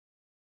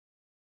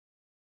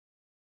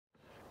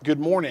Good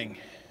morning.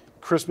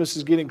 Christmas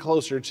is getting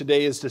closer.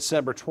 Today is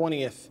December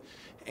 20th,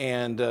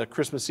 and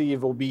Christmas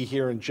Eve will be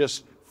here in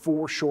just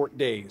 4 short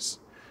days.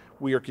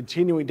 We are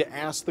continuing to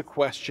ask the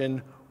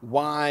question,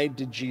 why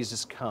did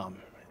Jesus come?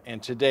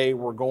 And today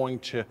we're going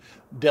to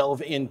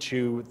delve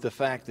into the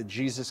fact that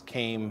Jesus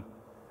came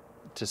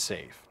to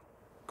save.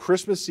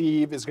 Christmas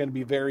Eve is going to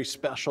be very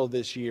special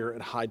this year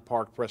at Hyde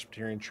Park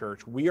Presbyterian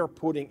Church. We are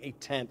putting a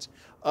tent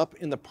up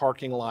in the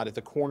parking lot at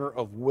the corner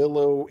of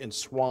Willow and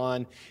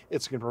Swan.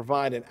 It's going to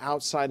provide an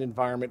outside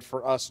environment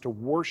for us to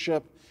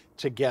worship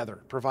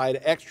together, provide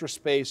extra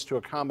space to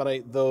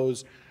accommodate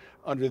those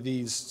under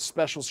these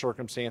special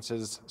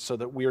circumstances so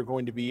that we are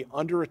going to be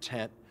under a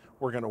tent.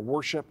 We're going to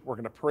worship, we're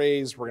going to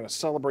praise, we're going to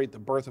celebrate the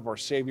birth of our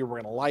Savior,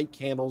 we're going to light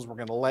candles, we're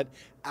going to let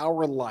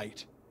our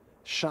light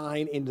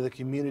shine into the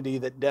community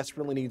that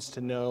desperately needs to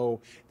know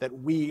that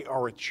we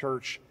are a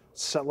church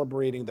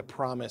celebrating the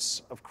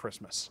promise of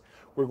Christmas.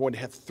 We're going to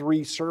have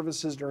 3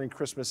 services during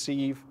Christmas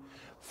Eve.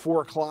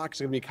 4 o'clock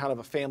is going to be kind of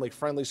a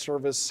family-friendly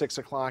service. 6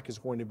 o'clock is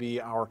going to be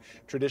our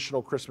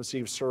traditional Christmas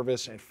Eve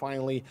service. And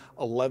finally,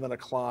 11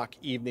 o'clock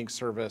evening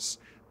service.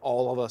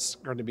 All of us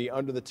are going to be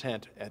under the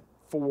tent at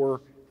 4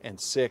 and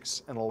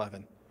 6 and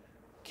 11.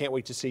 Can't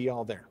wait to see you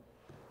all there.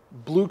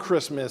 Blue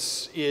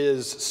Christmas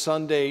is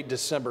Sunday,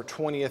 December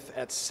 20th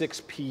at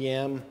 6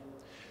 p.m.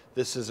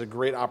 This is a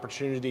great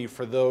opportunity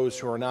for those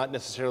who are not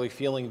necessarily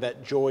feeling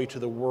that joy to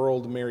the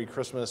world, Merry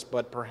Christmas,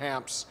 but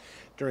perhaps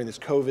during this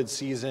COVID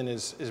season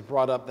is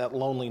brought up that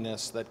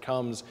loneliness that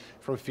comes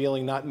from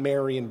feeling not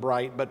merry and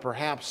bright, but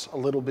perhaps a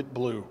little bit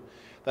blue.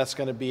 That's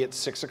going to be at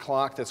 6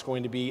 o'clock. That's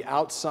going to be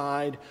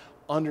outside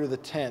under the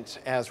tent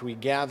as we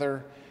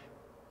gather.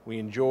 We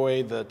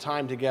enjoy the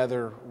time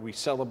together. We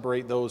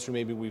celebrate those who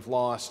maybe we've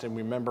lost and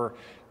remember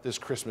this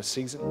Christmas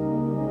season.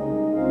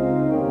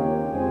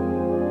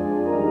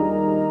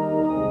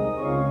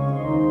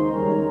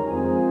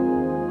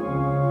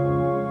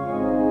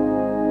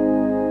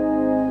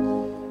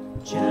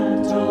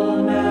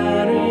 Gentle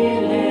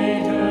Mary,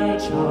 laid her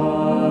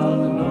child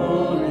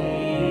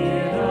lowly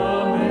in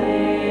a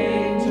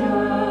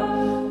manger.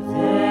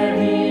 There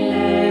he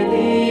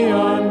lay the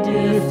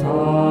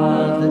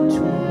undefiled, to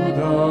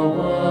the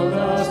world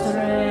a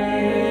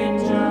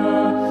stranger.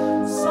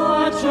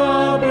 Such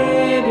a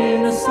babe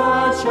in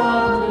such a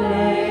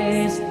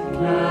place,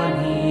 can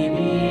he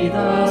be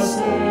the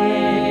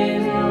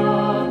Savior?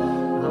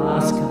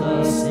 Ask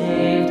the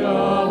saved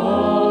of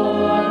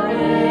all our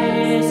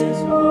race,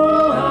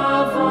 who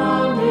have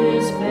found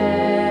his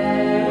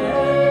favor.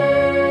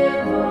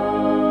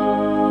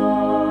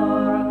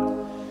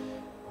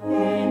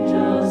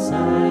 Angels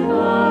sang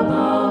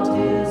about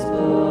his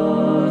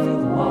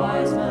birth,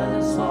 wise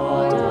men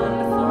sought and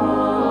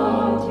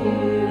found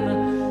him.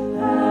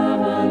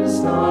 Heaven's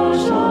star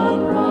shone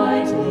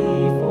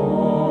brightly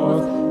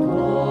forth,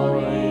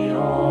 glory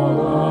all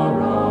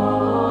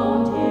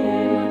around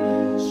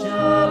him.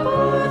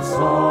 Shepherds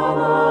saw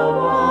the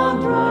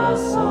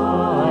wondrous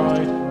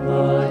sight,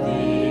 heard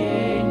the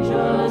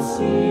angels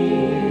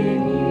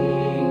singing.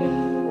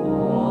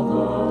 All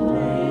the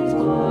plains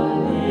were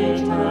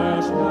lit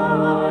at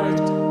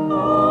night,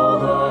 all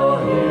the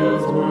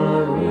hills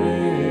were ringing.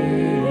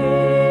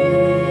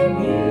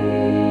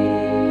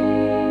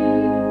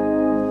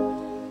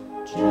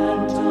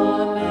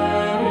 Gentle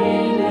Mary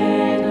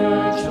laid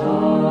her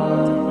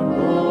child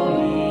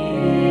lowly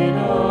in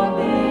a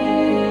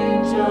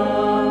manger.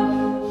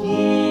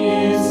 He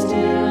is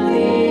still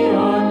the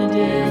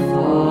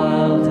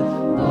undefiled,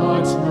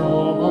 but no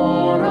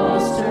more a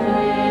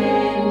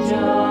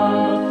stranger.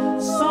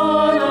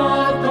 Son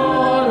of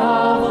God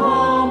of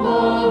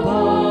humble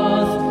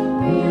birth,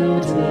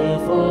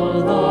 beautiful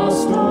the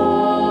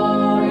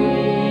story.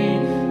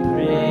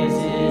 Praise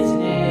his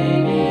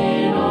name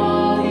in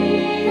all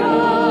the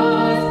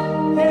earth.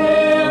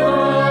 Hail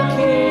the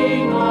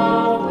King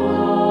of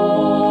glory.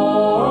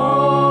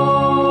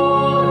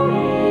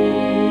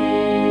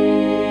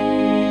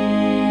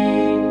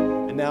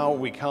 And now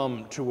we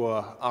come to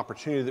an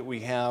opportunity that we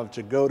have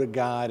to go to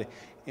God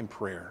in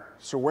prayer.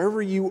 So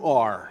wherever you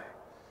are,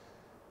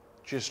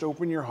 just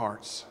open your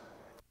hearts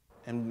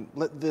and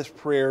let this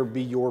prayer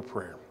be your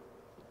prayer.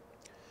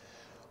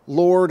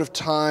 Lord of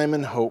time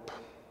and hope,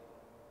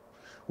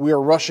 we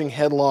are rushing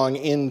headlong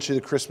into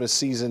the Christmas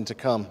season to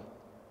come.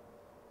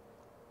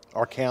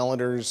 Our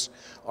calendars,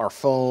 our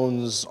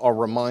phones, our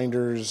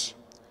reminders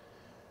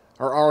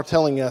are all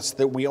telling us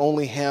that we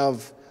only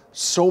have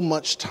so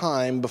much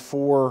time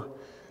before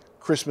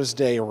Christmas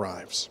Day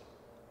arrives.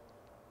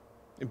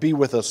 Be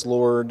with us,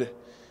 Lord,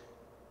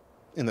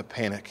 in the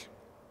panic.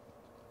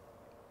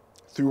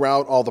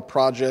 Throughout all the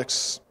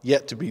projects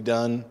yet to be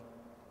done,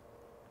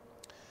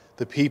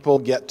 the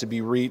people yet to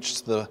be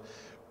reached, the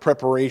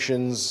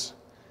preparations,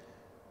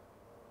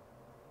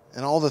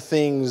 and all the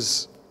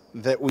things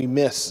that we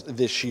miss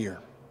this year.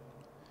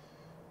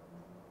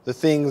 The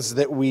things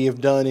that we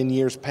have done in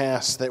years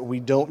past that we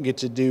don't get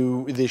to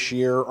do this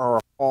year are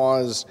a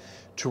pause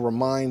to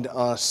remind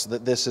us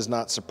that this is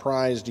not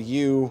surprise to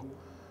you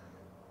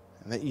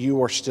and that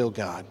you are still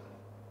God.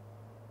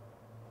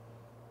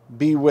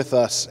 Be with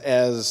us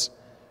as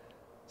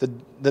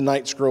the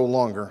nights grow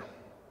longer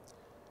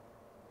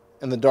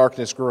and the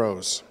darkness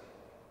grows.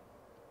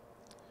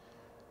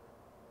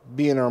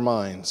 Be in our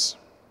minds.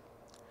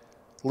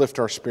 Lift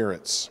our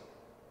spirits.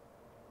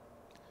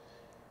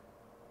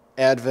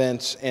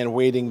 Advent and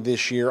waiting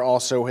this year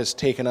also has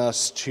taken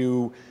us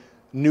to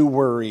new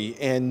worry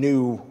and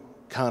new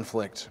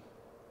conflict.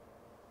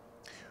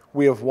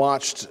 We have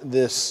watched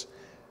this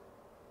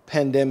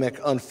pandemic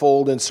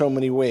unfold in so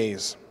many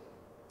ways.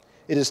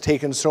 It has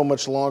taken so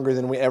much longer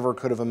than we ever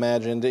could have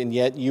imagined, and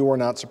yet you are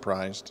not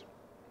surprised.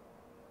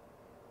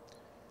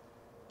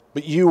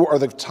 But you are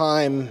the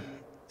time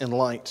and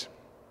light.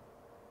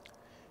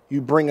 You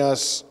bring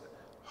us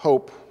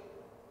hope.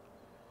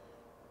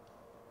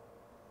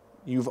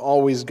 You've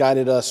always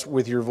guided us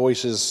with your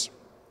voices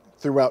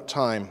throughout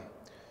time,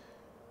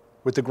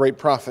 with the great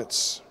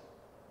prophets,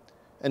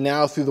 and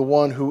now through the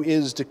one who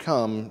is to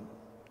come,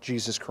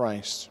 Jesus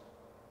Christ.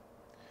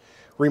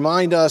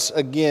 Remind us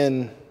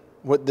again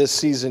what this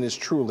season is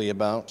truly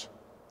about,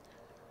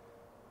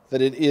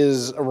 that it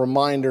is a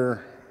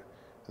reminder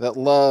that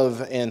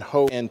love and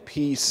hope and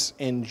peace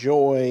and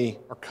joy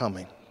are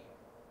coming.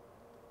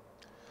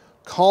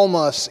 Calm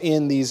us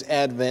in these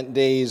Advent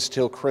days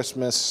till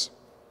Christmas.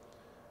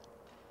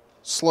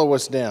 Slow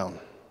us down.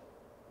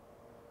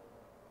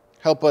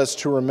 Help us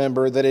to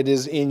remember that it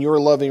is in your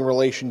loving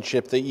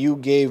relationship that you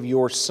gave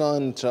your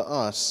Son to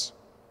us.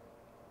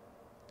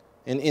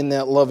 And in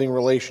that loving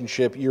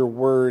relationship, your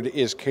word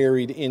is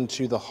carried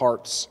into the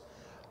hearts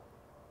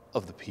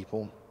of the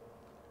people.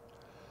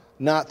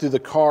 Not through the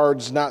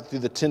cards, not through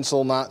the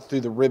tinsel, not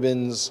through the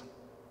ribbons.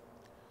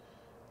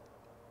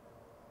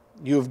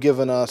 You have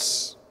given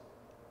us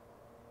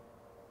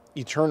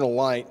eternal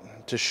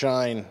light to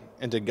shine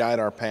and to guide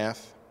our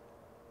path.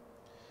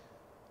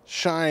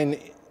 Shine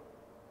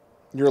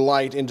your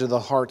light into the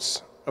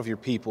hearts of your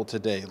people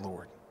today,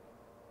 Lord.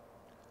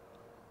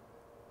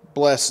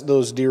 Bless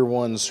those dear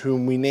ones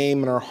whom we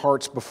name in our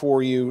hearts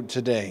before you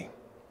today.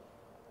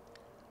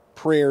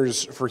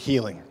 Prayers for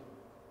healing.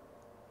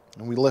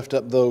 And we lift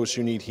up those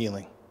who need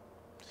healing.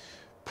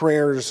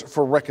 Prayers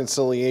for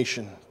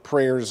reconciliation.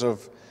 Prayers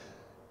of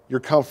your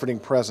comforting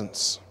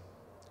presence.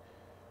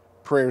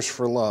 Prayers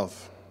for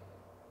love.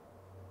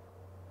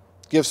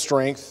 Give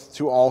strength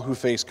to all who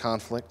face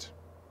conflict.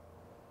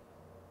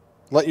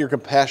 Let your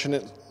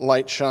compassionate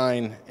light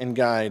shine and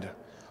guide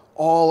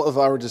all of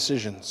our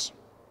decisions.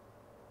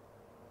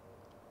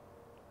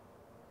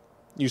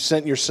 You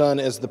sent your Son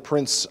as the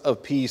Prince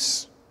of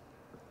Peace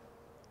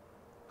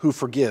who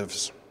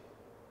forgives.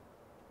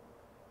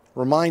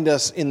 Remind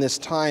us in this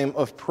time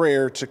of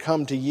prayer to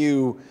come to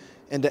you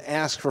and to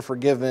ask for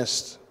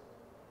forgiveness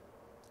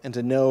and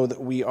to know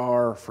that we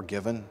are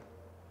forgiven.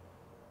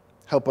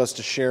 Help us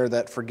to share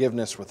that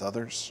forgiveness with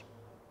others.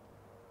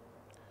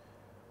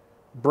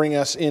 Bring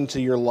us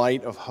into your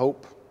light of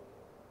hope.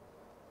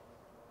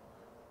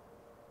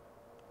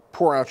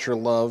 Pour out your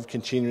love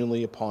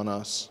continually upon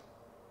us.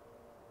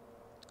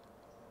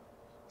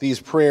 These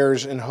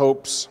prayers and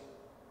hopes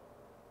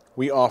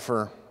we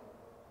offer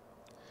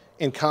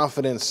in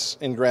confidence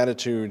and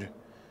gratitude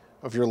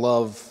of your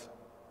love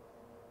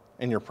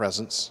and your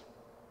presence.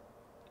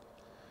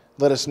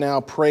 Let us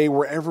now pray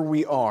wherever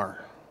we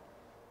are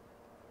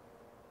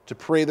to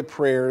pray the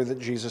prayer that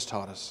Jesus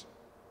taught us.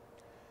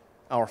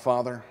 Our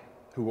Father,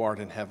 who art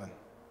in heaven,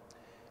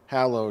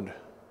 hallowed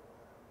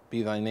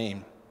be thy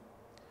name.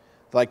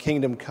 Thy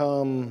kingdom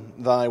come,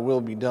 thy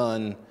will be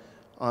done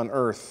on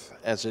earth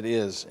as it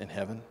is in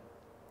heaven.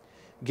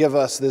 Give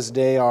us this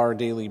day our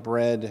daily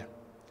bread,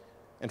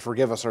 and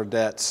forgive us our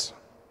debts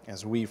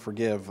as we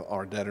forgive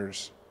our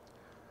debtors.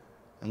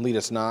 And lead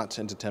us not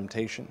into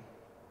temptation,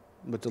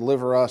 but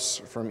deliver us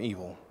from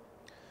evil.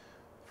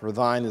 For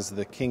thine is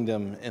the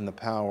kingdom and the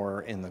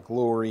power and the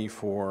glory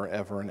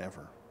forever and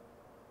ever.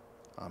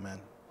 Amen.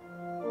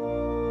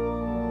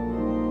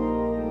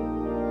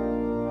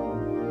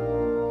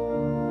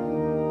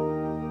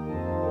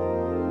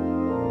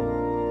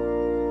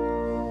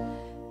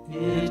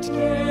 It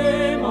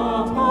came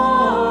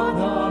upon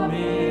the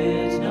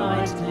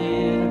midnight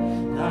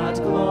clear, that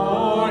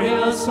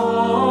glorious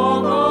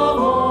song of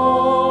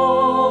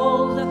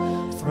old,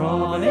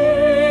 from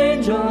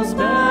angels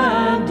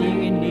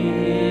bending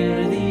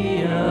near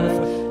the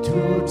earth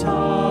to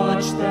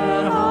touch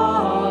their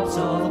harps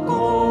of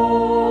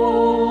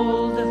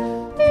gold.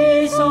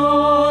 Peace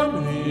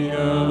on the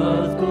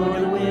earth,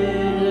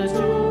 goodwill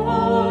to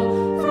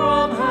all,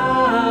 from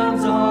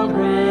hands of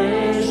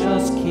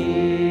gracious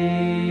King.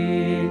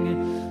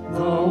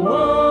 The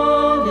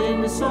world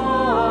in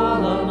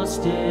solemn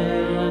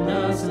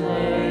stillness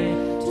lay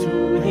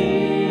to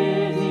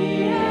hear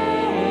the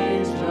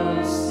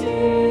angels sing.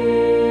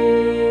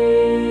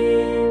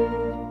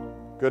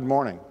 Good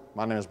morning.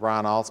 My name is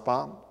Brian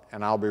Alsbaum,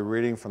 and I'll be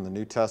reading from the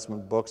New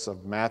Testament books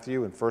of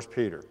Matthew and 1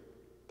 Peter.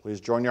 Please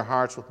join your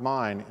hearts with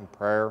mine in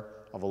prayer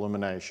of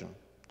illumination.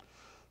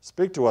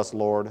 Speak to us,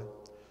 Lord.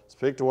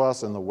 Speak to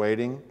us in the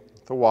waiting,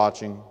 the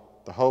watching,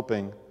 the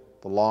hoping,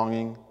 the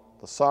longing,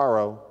 the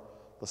sorrow,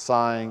 the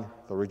sighing,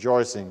 the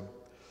rejoicing.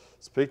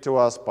 Speak to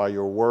us by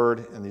your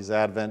word in these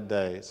Advent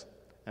days,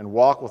 and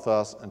walk with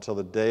us until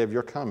the day of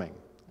your coming.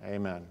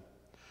 Amen.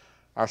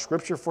 Our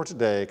scripture for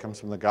today comes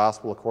from the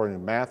Gospel according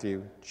to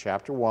Matthew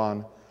chapter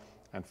 1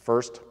 and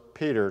 1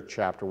 Peter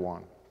chapter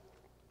 1.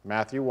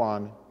 Matthew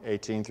 1,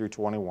 18 through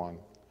 21.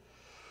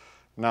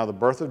 Now the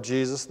birth of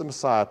Jesus the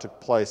Messiah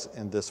took place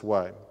in this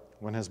way.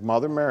 When his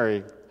mother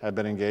Mary had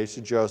been engaged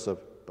to Joseph,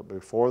 but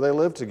before they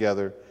lived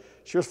together,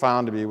 she was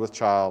found to be with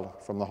child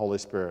from the Holy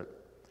Spirit.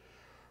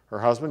 Her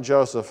husband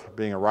Joseph,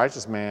 being a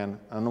righteous man,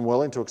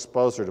 unwilling to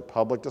expose her to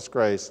public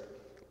disgrace,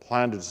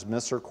 planned to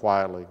dismiss her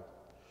quietly.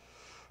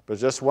 But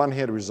just when he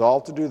had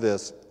resolved to do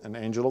this, an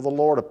angel of the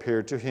Lord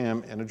appeared to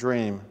him in a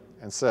dream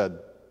and said,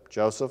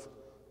 Joseph,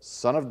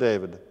 son of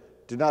David,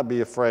 do not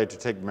be afraid to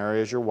take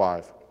Mary as your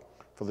wife,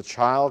 for the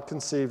child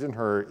conceived in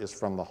her is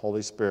from the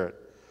Holy Spirit.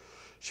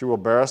 She will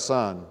bear a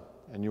son,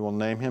 and you will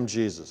name him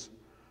Jesus,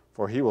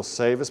 for he will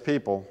save his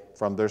people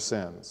from their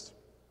sins.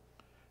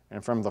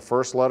 And from the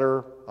first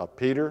letter of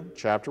Peter,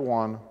 chapter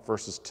 1,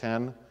 verses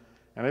 10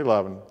 and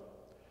 11,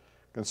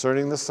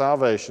 concerning this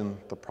salvation,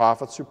 the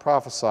prophets who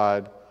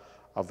prophesied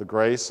of the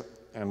grace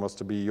and was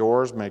to be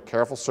yours made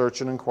careful search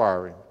and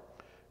inquiry,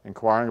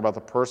 inquiring about the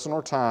person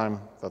or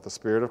time that the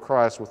Spirit of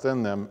Christ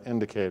within them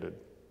indicated,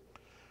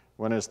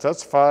 when it is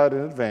testified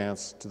in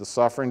advance to the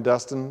suffering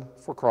destined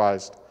for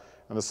Christ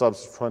and the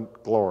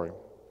subsequent glory.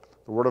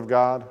 The word of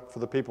God for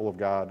the people of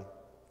God.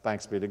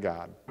 Thanks be to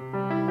God.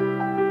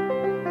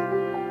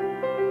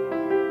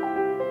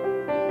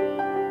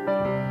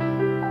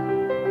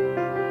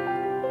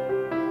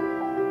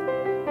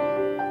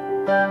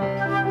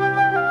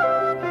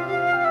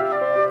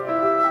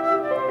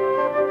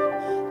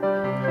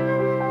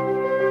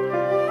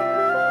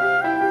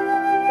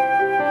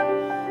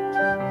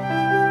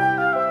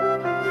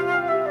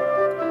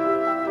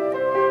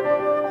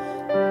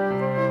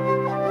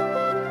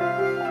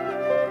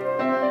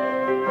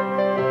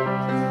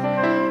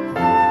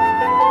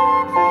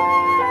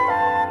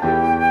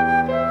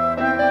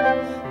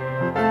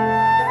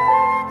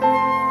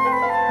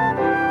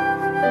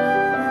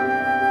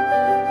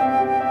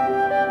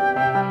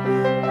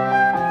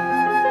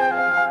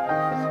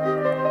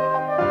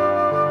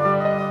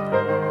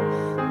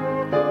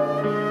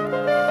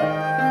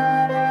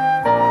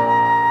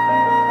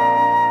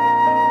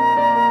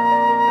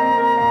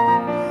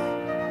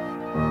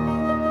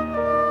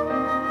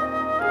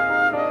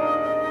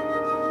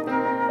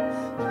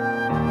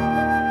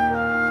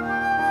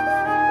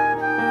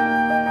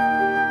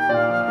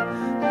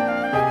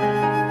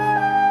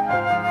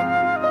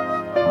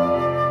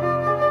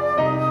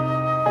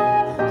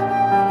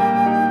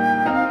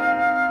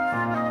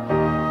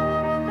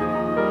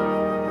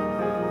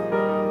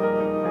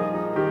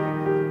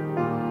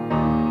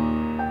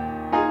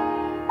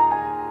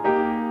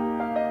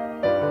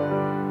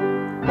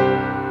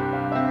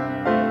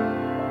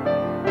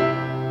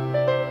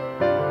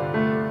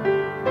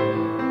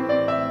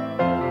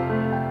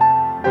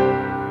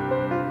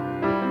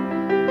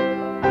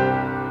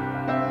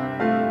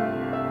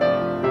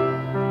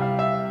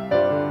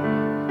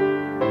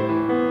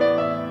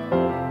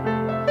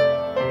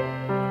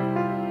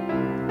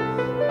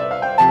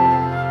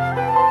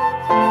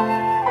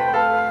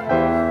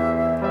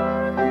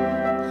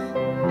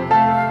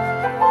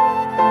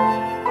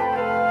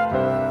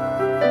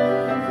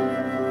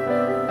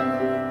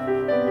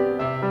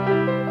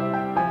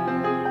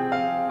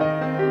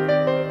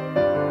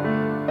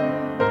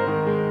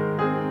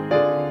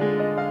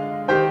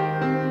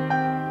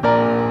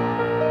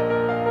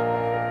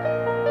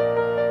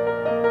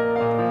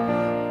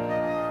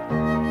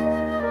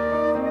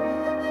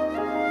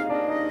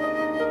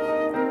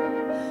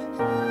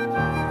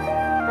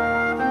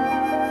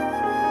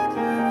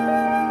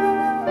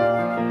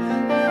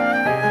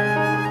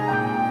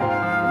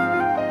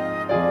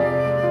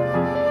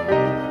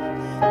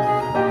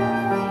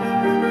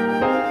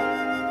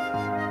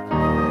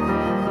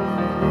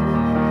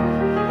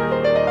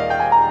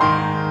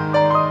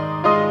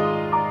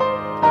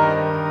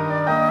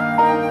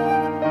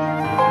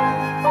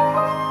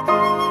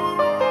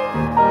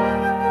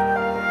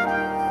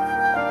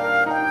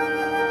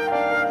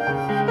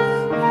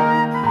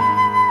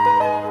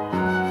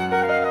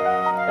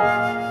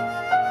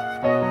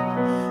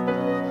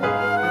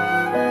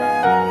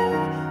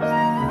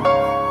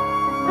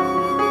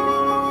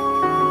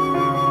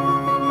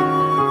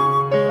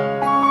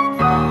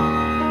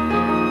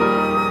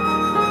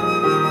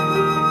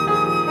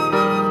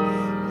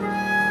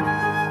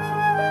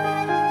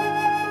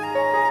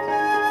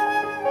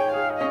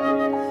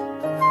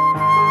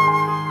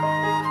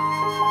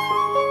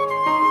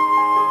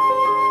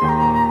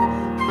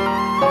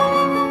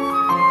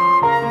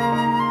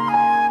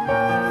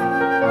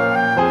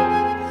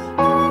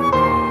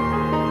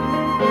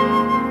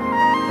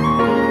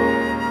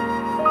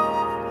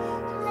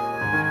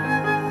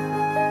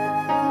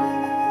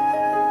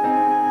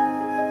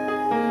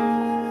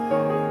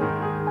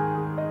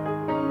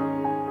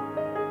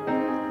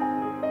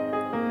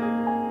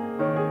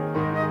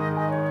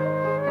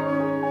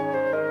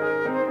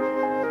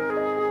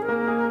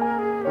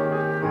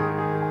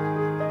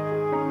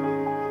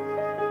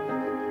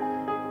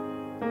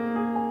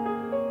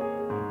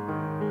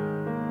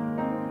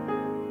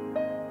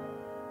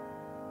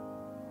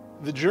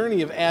 The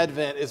journey of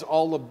Advent is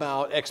all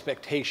about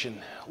expectation,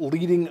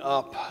 leading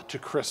up to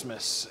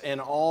Christmas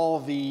and all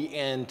the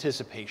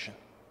anticipation.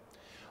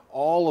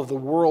 All of the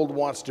world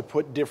wants to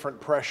put different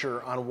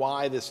pressure on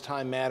why this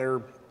time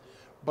matters,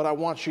 but I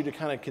want you to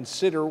kind of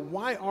consider,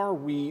 why are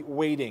we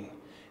waiting?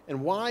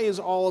 And why is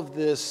all of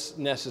this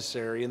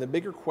necessary? And the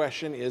bigger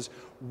question is,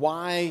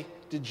 why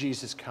did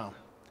Jesus come?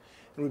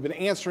 And we've been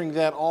answering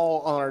that all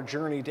on our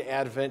journey to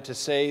Advent, to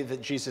say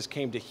that Jesus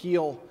came to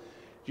heal,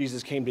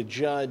 Jesus came to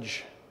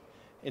judge,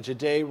 and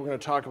today we're going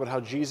to talk about how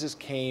Jesus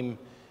came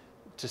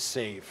to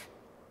save.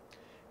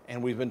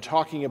 And we've been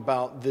talking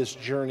about this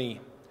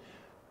journey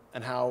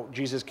and how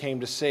Jesus came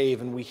to save.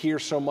 And we hear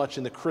so much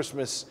in the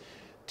Christmas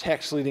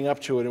text leading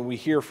up to it. And we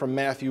hear from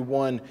Matthew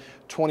 1,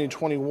 20 and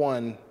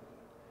 21,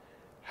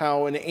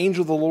 how an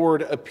angel of the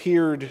Lord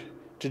appeared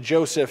to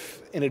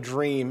Joseph in a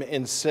dream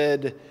and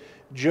said,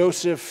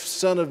 "Joseph,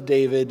 son of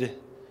David,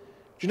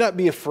 do not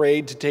be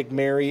afraid to take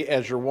Mary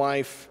as your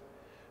wife,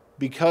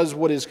 because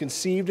what is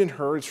conceived in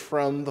her is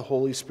from the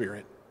Holy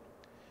Spirit.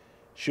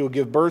 She will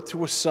give birth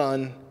to a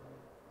son,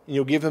 and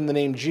you'll give him the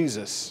name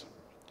Jesus,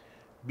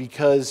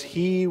 because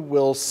he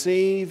will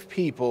save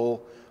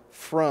people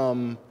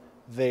from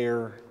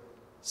their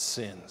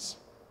sins."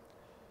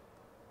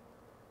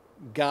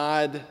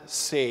 God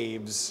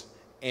saves,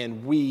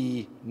 and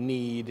we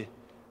need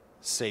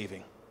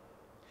saving.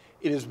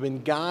 It has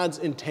been God's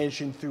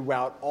intention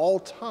throughout all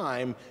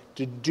time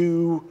to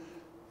do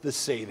the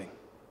saving.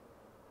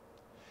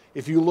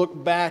 If you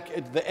look back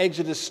at the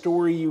Exodus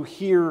story, you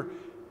hear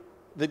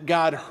that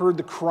God heard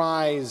the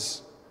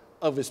cries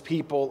of his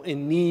people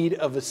in need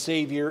of a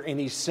Savior, and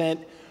he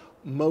sent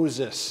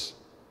Moses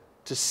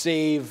to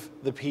save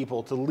the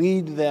people, to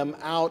lead them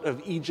out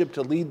of Egypt,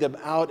 to lead them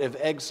out of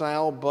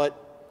exile,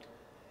 but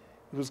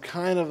it was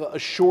kind of a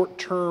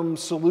short-term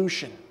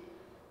solution.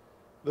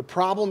 The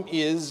problem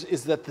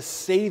is that the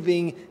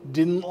saving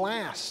didn't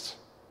last.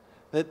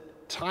 That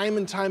time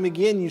and time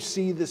again, you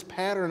see this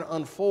pattern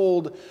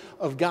unfold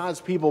of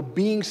God's people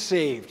being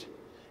saved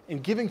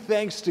and giving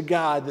thanks to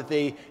God that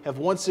they have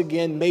once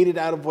again made it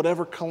out of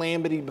whatever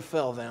calamity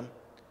befell them.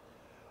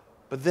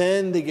 But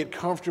then they get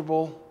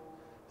comfortable,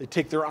 they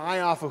take their eye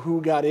off of who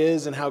God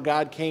is and how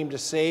God came to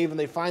save, and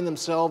they find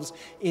themselves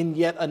in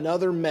yet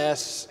another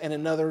mess and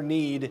another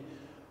need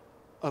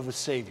of a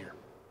Savior.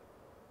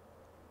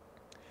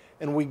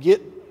 And we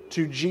get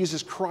to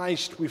Jesus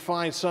Christ, we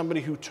find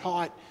somebody who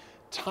taught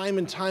time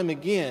and time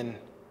again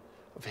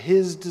of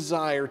his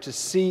desire to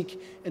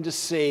seek and to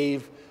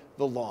save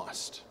the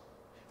lost.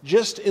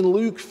 Just in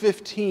Luke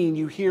 15,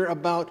 you hear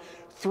about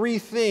three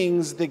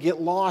things that get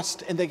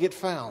lost and that get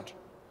found.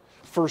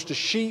 First, a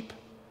sheep,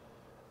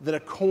 then a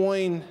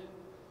coin,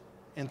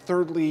 and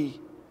thirdly,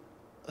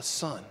 a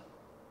son.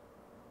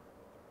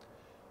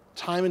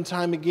 Time and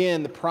time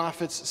again, the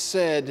prophets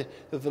said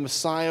that the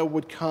Messiah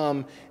would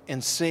come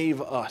and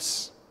save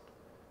us.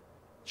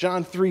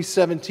 John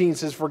 3:17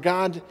 says, "For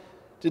God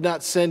did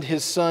not send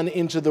his Son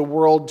into the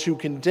world to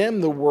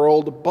condemn the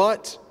world,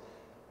 but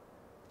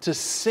to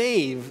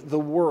save the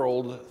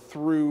world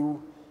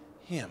through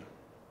him."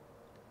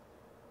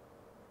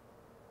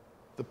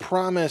 The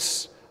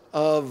promise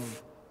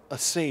of a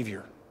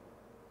Savior.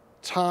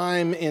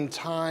 Time and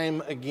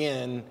time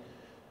again,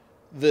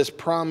 this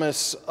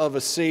promise of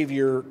a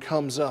Savior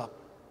comes up.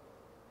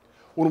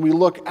 When we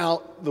look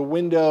out the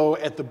window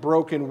at the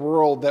broken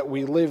world that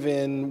we live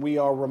in, we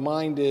are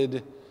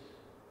reminded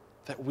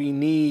that we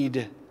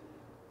need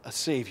a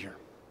Savior.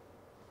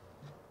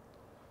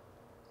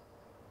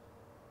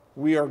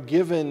 We are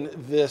given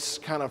this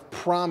kind of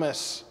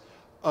promise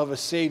of a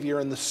Savior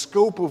and the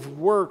scope of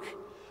work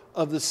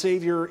of the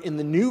Savior in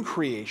the new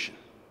creation.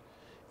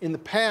 In the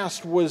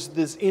past was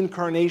this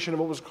incarnation of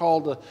what was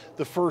called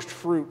the first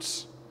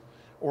fruits,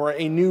 or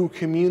a new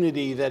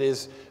community that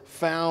is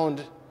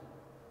found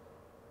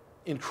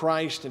in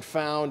Christ and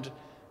found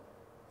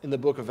in the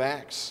book of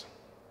Acts.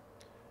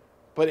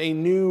 But a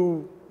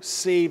new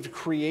saved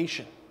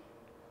creation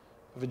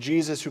of a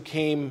Jesus who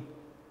came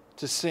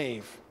to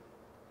save.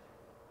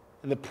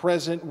 In the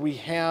present, we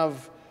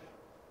have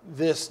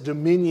this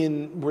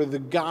dominion where the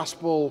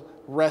gospel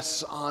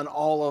rests on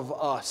all of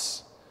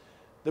us.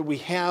 That we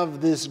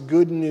have this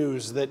good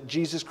news that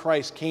Jesus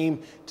Christ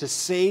came to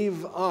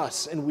save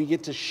us, and we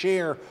get to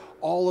share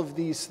all of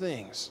these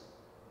things.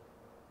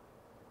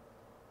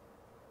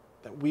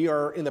 That we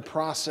are in the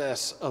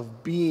process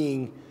of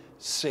being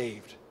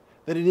saved.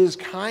 That it is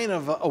kind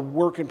of a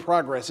work in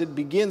progress. It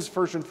begins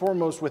first and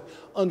foremost with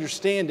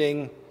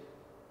understanding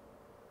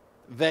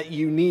that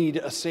you need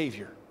a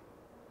Savior.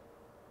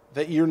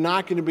 That you're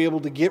not going to be able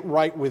to get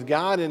right with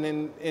God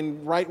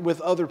and right with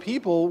other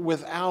people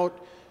without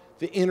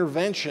the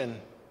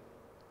intervention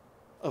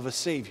of a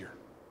Savior.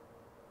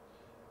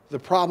 The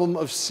problem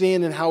of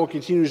sin and how it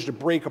continues to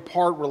break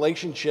apart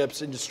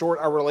relationships and distort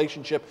our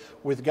relationship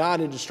with God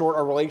and distort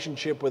our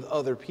relationship with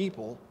other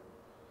people.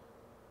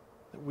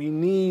 We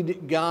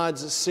need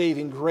God's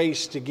saving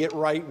grace to get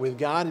right with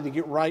God and to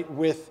get right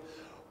with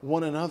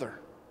one another.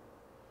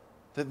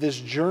 That this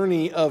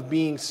journey of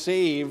being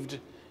saved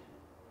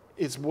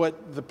is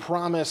what the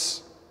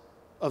promise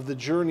of the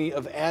journey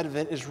of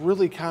Advent is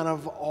really kind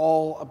of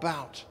all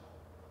about.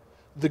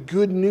 The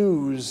good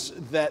news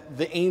that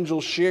the angel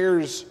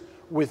shares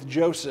with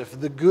Joseph,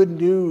 the good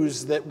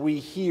news that we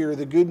hear,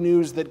 the good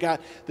news that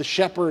got the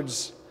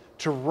shepherds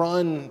to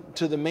run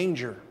to the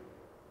manger.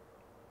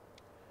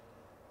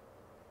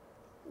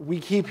 We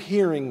keep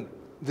hearing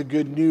the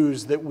good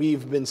news that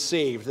we've been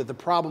saved, that the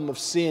problem of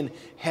sin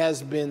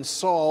has been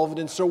solved.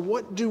 And so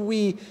what do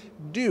we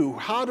do?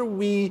 How do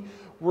we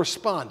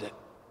respond it?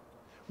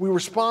 We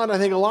respond, I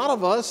think a lot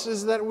of us,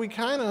 is that we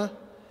kind of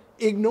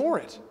ignore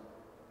it.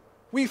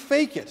 We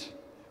fake it.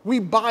 We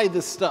buy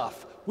the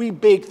stuff. We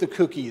bake the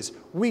cookies.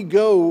 We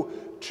go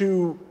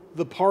to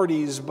the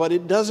parties, but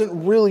it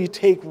doesn't really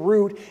take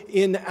root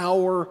in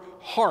our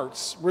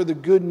hearts where the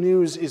good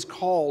news is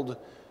called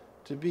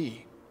to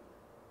be.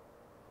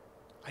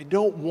 I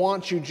don't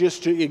want you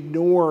just to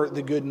ignore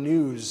the good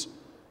news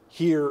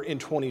here in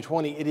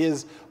 2020. It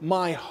is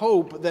my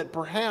hope that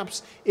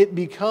perhaps it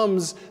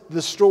becomes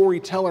the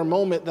storyteller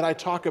moment that I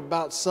talk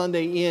about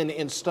Sunday in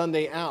and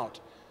Sunday out.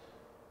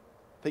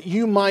 That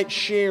you might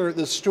share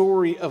the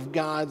story of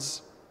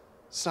God's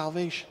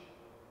salvation.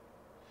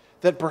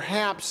 That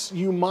perhaps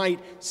you might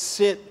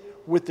sit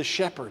with the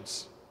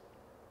shepherds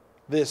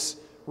this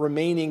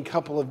remaining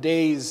couple of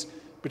days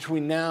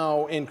between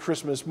now and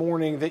Christmas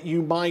morning, that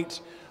you might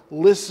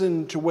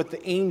listen to what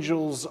the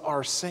angels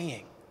are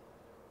saying.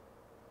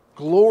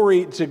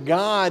 Glory to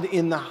God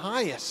in the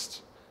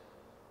highest.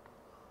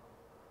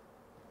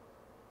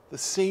 The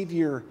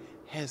Savior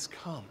has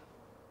come.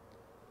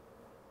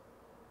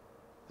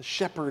 The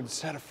shepherds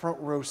had a front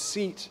row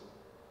seat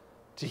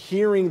to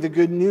hearing the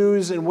good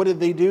news, and what did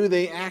they do?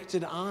 They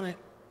acted on it.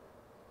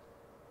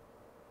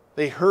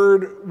 They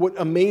heard what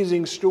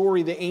amazing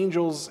story the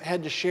angels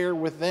had to share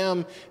with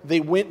them. They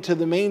went to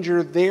the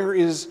manger. There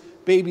is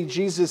baby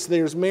Jesus.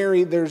 There's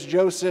Mary. There's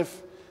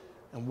Joseph.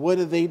 And what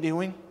are they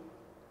doing?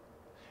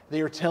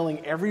 They are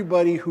telling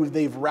everybody who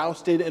they've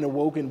rousted and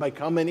awoken by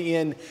coming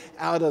in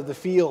out of the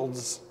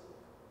fields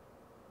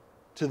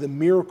to the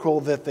miracle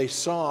that they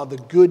saw. The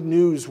good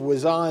news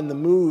was on the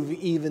move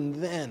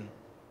even then.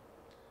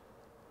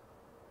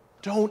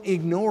 Don't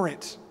ignore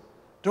it.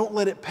 Don't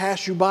let it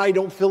pass you by.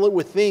 Don't fill it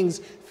with things.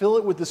 Fill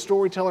it with the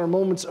storyteller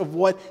moments of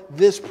what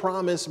this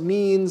promise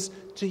means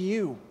to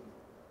you.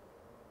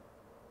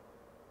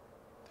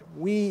 That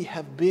we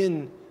have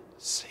been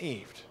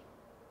saved.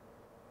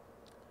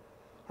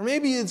 Or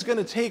maybe it's going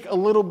to take a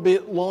little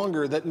bit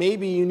longer, that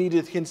maybe you need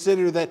to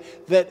consider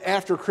that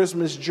after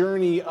Christmas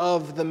journey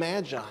of the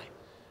Magi.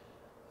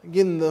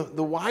 Again,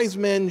 the wise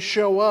men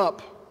show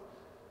up,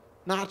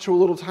 not to a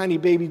little tiny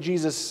baby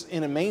Jesus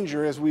in a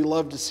manger, as we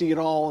love to see it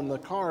all in the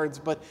cards,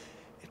 but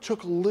it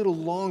took a little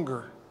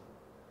longer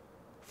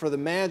for the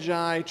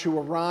Magi to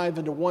arrive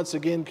and to once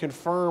again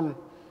confirm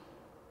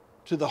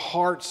to the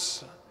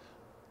hearts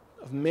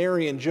of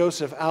Mary and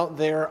Joseph out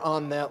there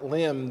on that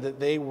limb that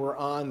they were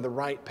on the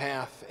right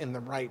path and the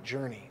right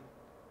journey.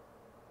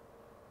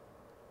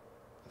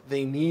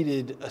 They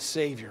needed a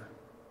Savior.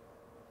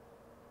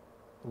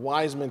 The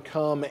wise men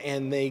come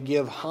and they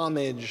give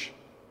homage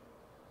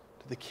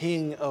to the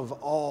King of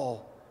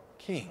all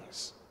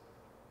kings.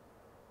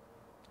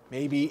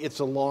 Maybe it's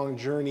a long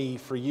journey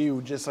for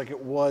you, just like it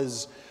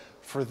was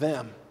for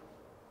them.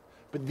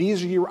 But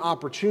these are your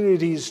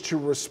opportunities to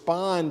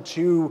respond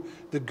to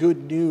the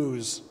good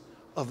news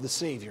of the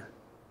Savior.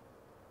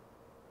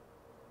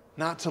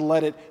 Not to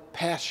let it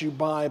pass you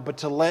by, but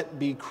to let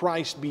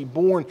Christ be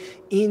born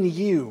in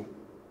you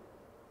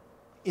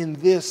in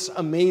this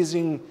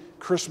amazing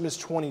Christmas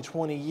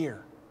 2020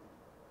 year.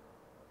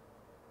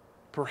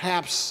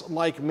 Perhaps,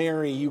 like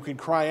Mary, you could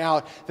cry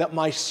out that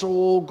my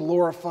soul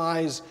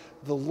glorifies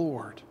the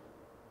Lord.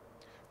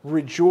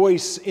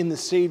 Rejoice in the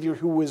Savior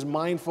who is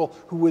mindful,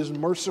 who is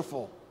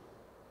merciful,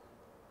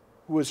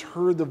 who has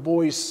heard the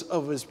voice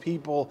of his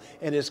people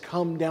and has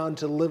come down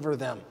to deliver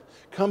them,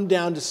 come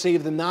down to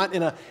save them, not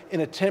in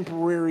a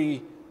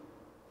temporary,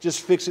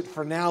 just fix it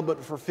for now,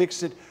 but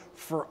fix it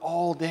for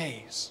all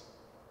days.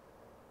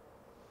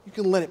 You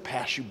can let it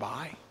pass you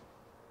by.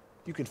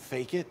 You can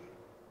fake it.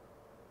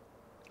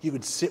 You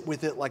could sit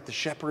with it like the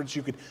shepherds.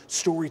 You could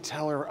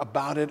storyteller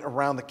about it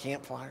around the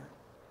campfire.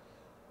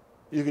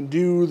 You can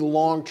do the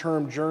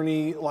long-term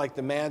journey like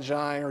the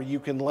Magi, or you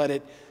can let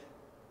it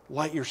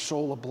light your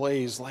soul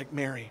ablaze like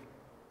Mary,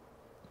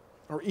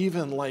 or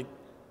even like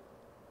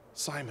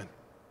Simon.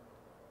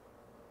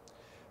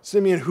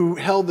 Simeon, who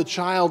held the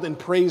child and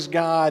praised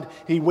God,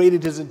 he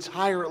waited his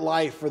entire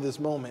life for this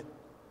moment.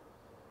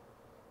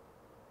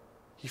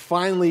 He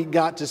finally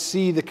got to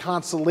see the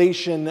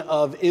consolation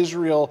of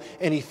Israel,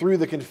 and he threw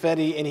the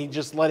confetti and he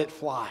just let it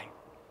fly.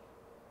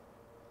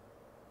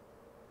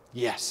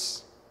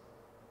 Yes,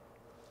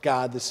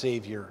 God the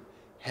Savior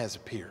has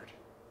appeared.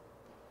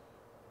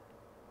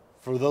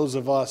 For those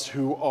of us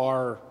who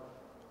are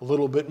a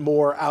little bit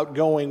more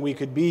outgoing, we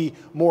could be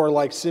more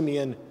like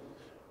Simeon,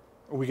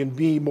 or we can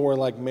be more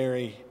like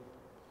Mary.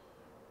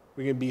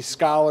 We can be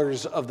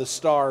scholars of the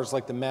stars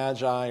like the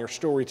Magi, or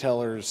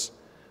storytellers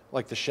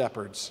like the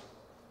shepherds.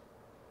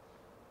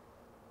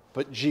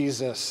 But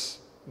Jesus,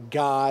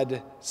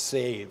 God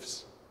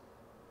saves.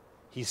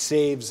 He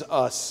saves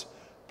us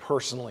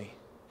personally.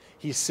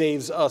 He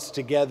saves us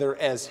together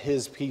as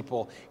his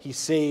people. He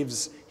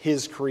saves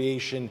his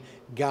creation.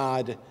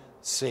 God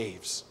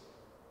saves.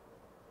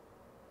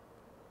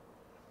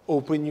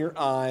 Open your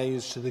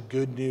eyes to the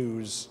good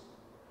news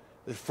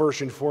that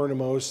first and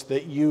foremost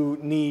that you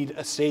need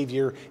a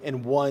Savior,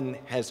 and one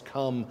has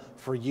come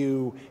for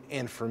you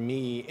and for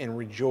me, and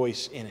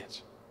rejoice in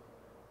it.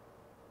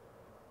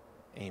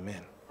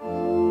 Amen.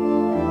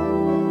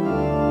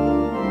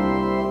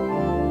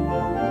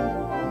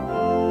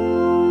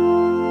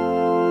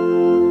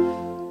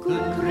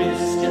 Good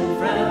Christian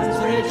friends,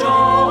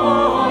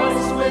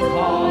 rejoice with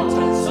heart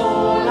and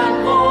soul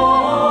and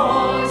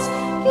voice.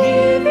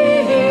 Give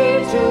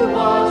heed to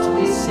what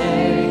we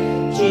say.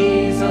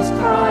 Jesus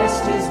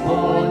Christ is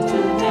born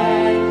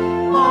today.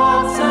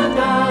 Hearts and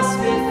earth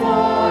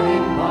before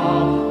him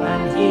bow,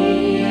 and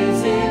he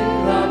is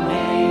in the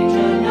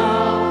manger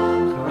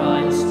now.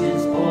 Christ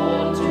is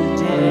born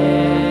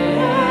today.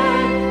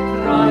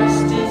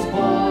 Christ is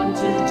born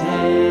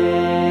today.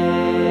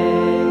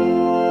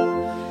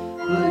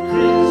 Good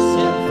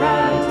Christian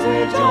friends,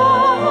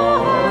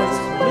 rejoice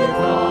with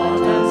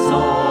heart and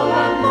soul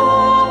and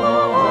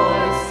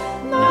voice.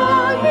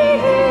 Now ye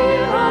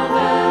hear of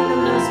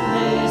endless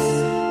bliss.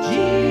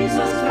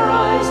 Jesus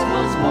Christ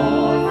was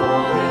born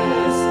for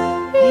this.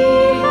 He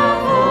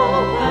hath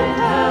opened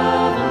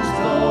heaven's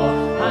door,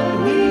 and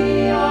we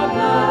are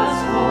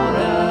blessed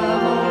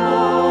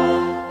forevermore.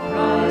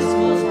 Christ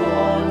was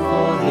born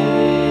for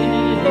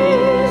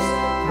this.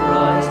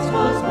 Christ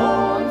was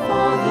born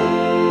for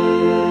this.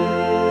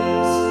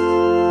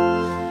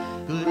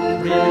 Good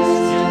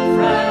Christian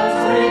friends,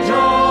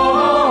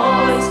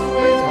 rejoice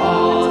with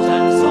heart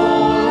and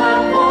soul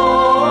and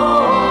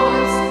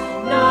voice.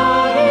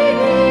 Now ye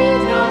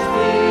need not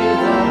fear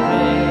the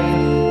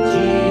grave.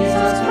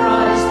 Jesus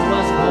Christ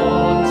was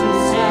born to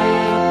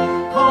save.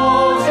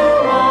 Calls you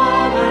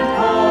on and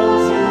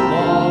calls you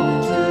all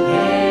to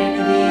gain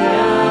the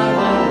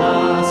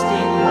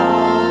everlasting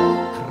law.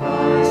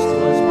 Christ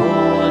was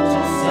born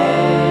to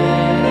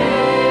save.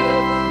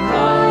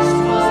 Christ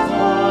was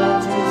born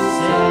to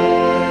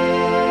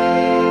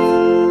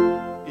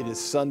save. It is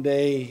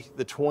Sunday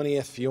the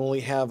 20th. You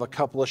only have a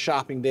couple of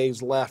shopping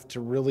days left to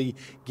really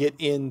get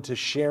into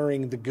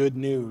sharing the good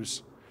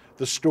news,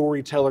 the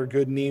storyteller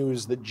good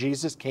news that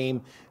Jesus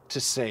came to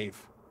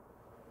save.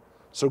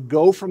 So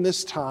go from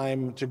this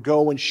time to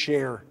go and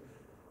share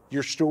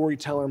your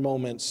storyteller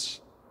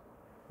moments.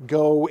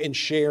 Go and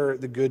share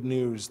the good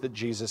news that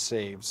Jesus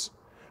saves.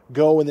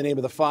 Go in the name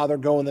of the Father,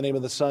 go in the name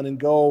of the Son, and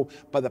go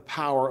by the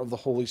power of the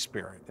Holy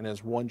Spirit. And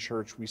as one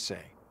church we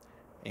say,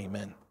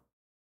 amen.